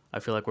 So I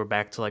feel like we're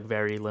back to like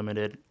very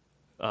limited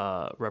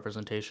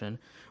representation.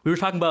 We were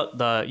talking about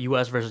the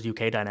U.S. versus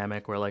U.K.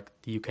 dynamic, where like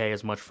the U.K.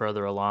 is much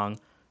further along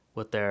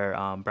with their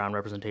brown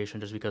representation,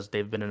 just because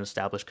they've been an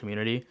established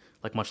community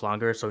like much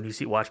longer. So when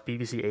you watch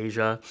BBC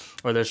Asia,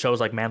 or there's shows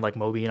like Man Like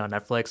Moby on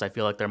Netflix, I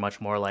feel like they're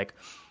much more like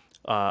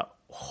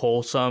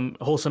wholesome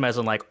as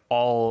in like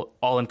all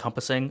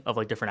encompassing of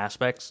like different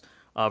aspects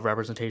of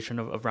representation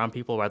of brown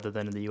people, rather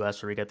than in the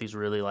U.S. where we get these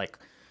really like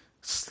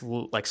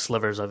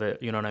slivers of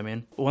it. You know what I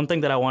mean? One thing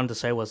that I wanted to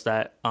say was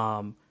that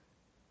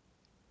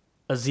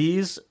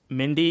Aziz,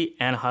 Mindy,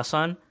 and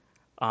Hassan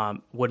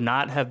would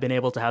not have been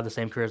able to have the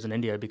same careers in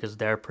India, because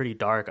they're pretty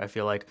dark. I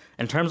feel like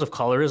in terms of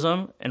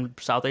colorism and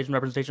South Asian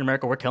representation in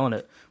America, we're killing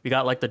it. We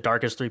got like the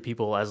darkest three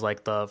people as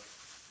like the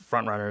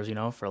front runners, you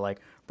know, for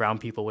like brown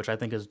people, which I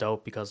think is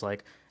dope, because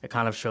like it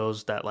kind of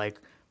shows that like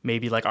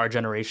maybe like our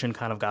generation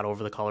kind of got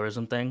over the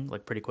colorism thing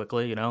like pretty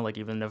quickly, you know, like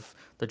even if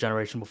the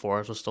generation before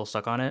us was still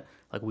stuck on it,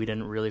 like we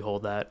didn't really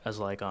hold that as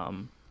like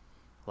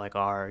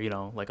our, you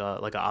know, like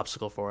a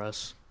obstacle for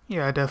us.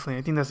 Yeah, definitely.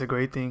 I think that's a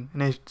great thing.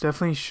 And it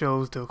definitely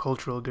shows the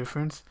cultural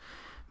difference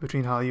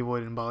between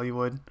Hollywood and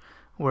Bollywood,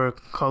 where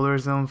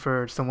colorism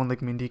for someone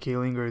like Mindy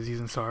Kaling or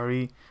Aziz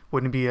Ansari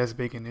wouldn't be as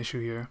big an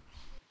issue here.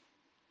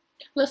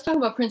 Let's talk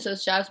about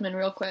Princess Jasmine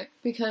real quick,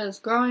 because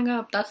growing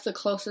up, that's the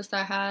closest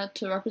I had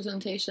to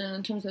representation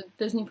in terms of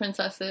Disney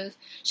princesses.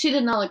 She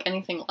did not look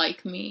anything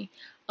like me.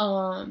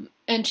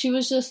 And she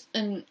was just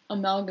an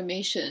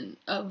amalgamation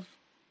of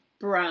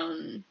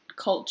brown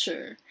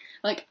culture.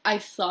 Like, I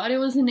thought it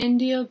was in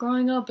India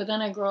growing up, but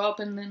then I grow up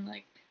and then,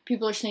 like,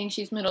 people are saying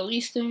she's Middle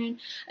Eastern.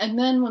 And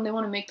then when they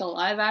want to make the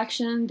live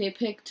action, they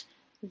picked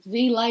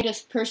the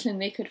lightest person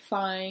they could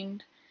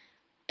find.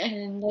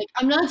 And, like,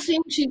 I'm not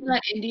saying she's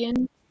not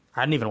Indian.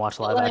 I didn't even watch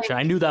the live action.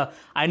 I knew that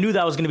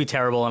was going to be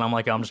terrible, and I'm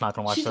like, oh, I'm just not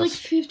going to watch this.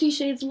 She's like 50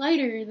 shades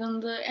lighter than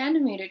the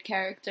animated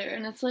character.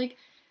 And it's like,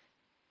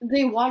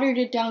 they watered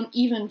it down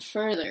even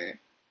further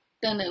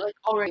than it, like,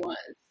 already was.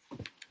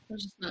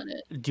 That's just not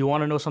it. Do you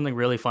want to know something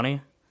really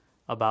funny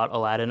about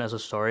Aladdin as a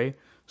story?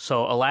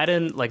 So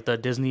Aladdin, like the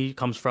Disney,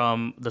 comes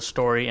from the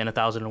story in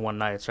 1001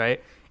 Nights,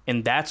 right?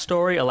 In that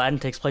story, Aladdin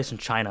takes place in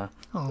China.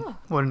 Oh,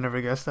 would have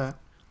never guessed that.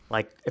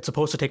 Like, it's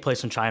supposed to take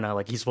place in China.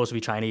 Like, he's supposed to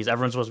be Chinese.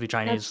 Everyone's supposed to be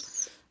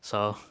Chinese.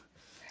 So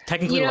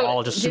technically, we're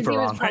all just Disney super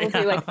wrong right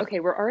now. Like, okay,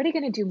 we're already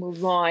going to do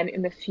Mulan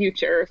in the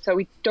future, so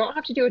we don't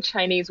have to do a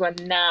Chinese one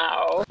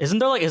now. Is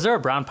there a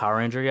brown Power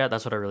Ranger yet?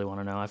 That's what I really want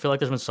to know. I feel like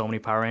there's been so many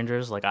Power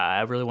Rangers. Like,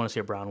 I really want to see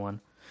a brown one.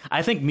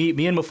 I think me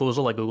and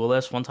Mafuzal like Googled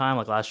this one time,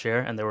 like last year,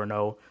 and there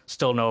were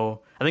still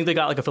no. I think they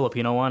got like a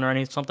Filipino one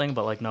or something,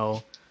 but like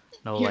no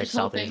like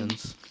South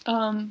Asians.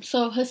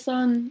 So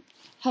Hassan,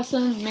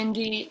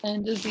 Mindy,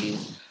 and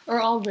Aziz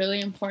are all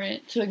really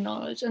important to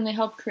acknowledge, and they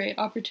help create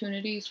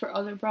opportunities for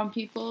other brown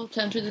people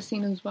to enter the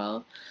scene as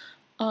well.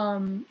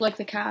 Like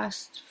the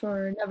cast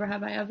for Never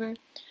Have I Ever.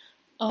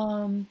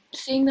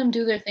 Seeing them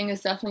do their thing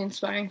is definitely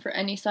inspiring for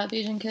any South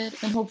Asian kid,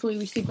 and hopefully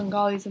we see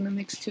Bengalis in the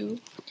mix too.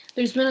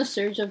 There's been a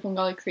surge of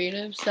Bengali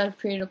creatives that have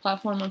created a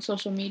platform on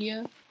social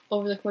media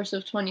over the course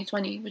of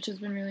 2020, which has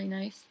been really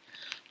nice.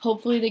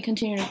 Hopefully they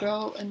continue to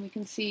grow, and we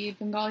can see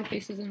Bengali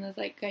faces in the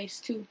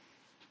zeitgeist too.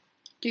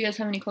 Do you guys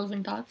have any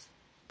closing thoughts?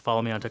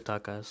 Follow me on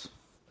TikTok, guys.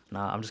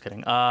 Nah, I'm just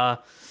kidding. I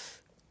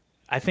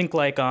think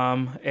like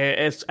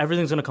it's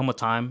everything's gonna come with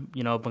time.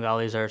 You know,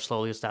 Bengalis are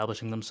slowly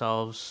establishing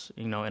themselves,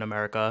 you know, in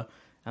America.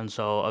 And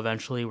so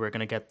eventually we're going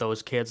to get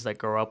those kids that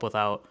grow up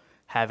without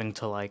having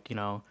to, like, you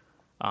know,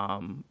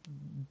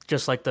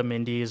 just like the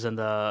Mindys and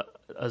the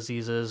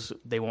Azizes,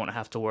 they won't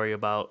have to worry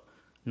about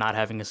not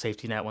having a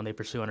safety net when they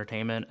pursue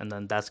entertainment. And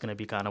then that's going to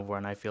be kind of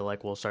when I feel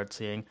like we'll start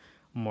seeing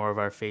more of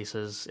our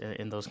faces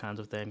in those kinds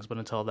of things. But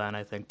until then,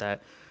 I think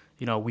that,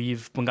 you know,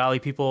 Bengali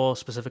people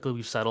specifically,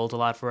 we've settled a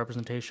lot for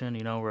representation.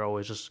 You know, we're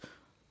always just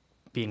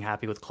being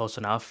happy with close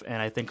enough. And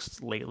I think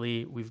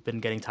lately we've been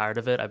getting tired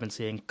of it. I've been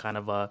seeing kind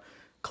of a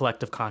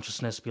collective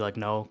consciousness be like,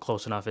 no,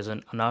 close enough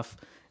isn't enough.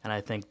 And I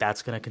think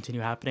that's going to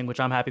continue happening, which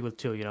I'm happy with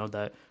too, you know,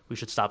 that we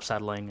should stop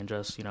settling and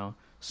just, you know,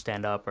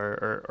 stand up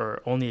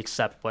or only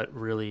accept what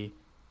really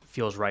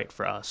feels right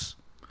for us.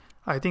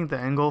 I think the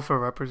end goal for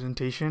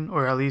representation,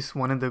 or at least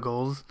one of the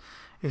goals,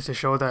 is to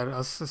show that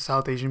us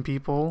South Asian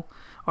people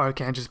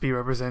can't just be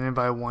represented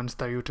by one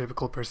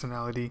stereotypical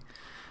personality.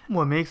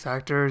 What makes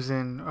actors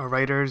and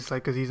writers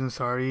like Aziz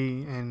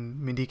Ansari and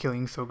Mindy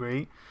Kaling so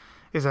great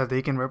is that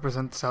they can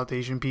represent South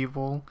Asian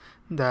people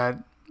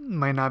that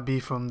might not be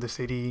from the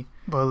city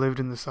but lived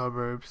in the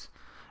suburbs.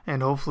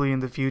 And hopefully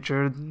in the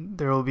future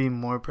there will be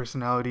more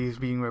personalities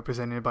being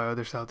represented by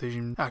other South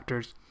Asian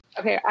actors.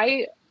 Okay,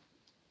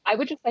 I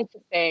would just like to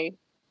say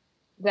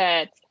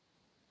that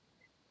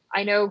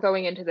I know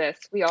going into this,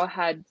 we all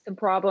had some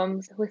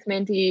problems with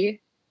Mindy.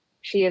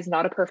 She is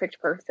not a perfect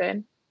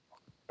person.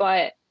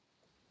 But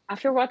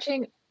after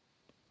watching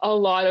a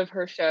lot of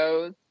her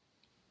shows,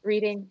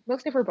 reading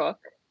most of her book,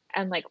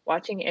 and like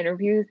watching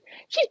interviews,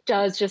 she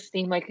does just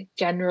seem like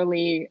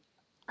generally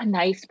a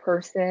nice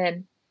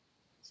person,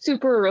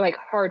 super like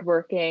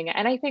hardworking,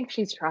 and I think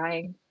she's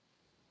trying.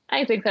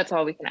 I think that's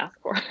all we can ask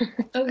for.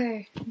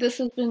 Okay, this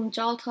has been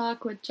Jal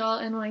Talk with Jal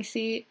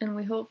NYC, and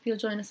we hope you'll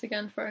join us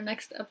again for our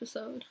next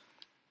episode.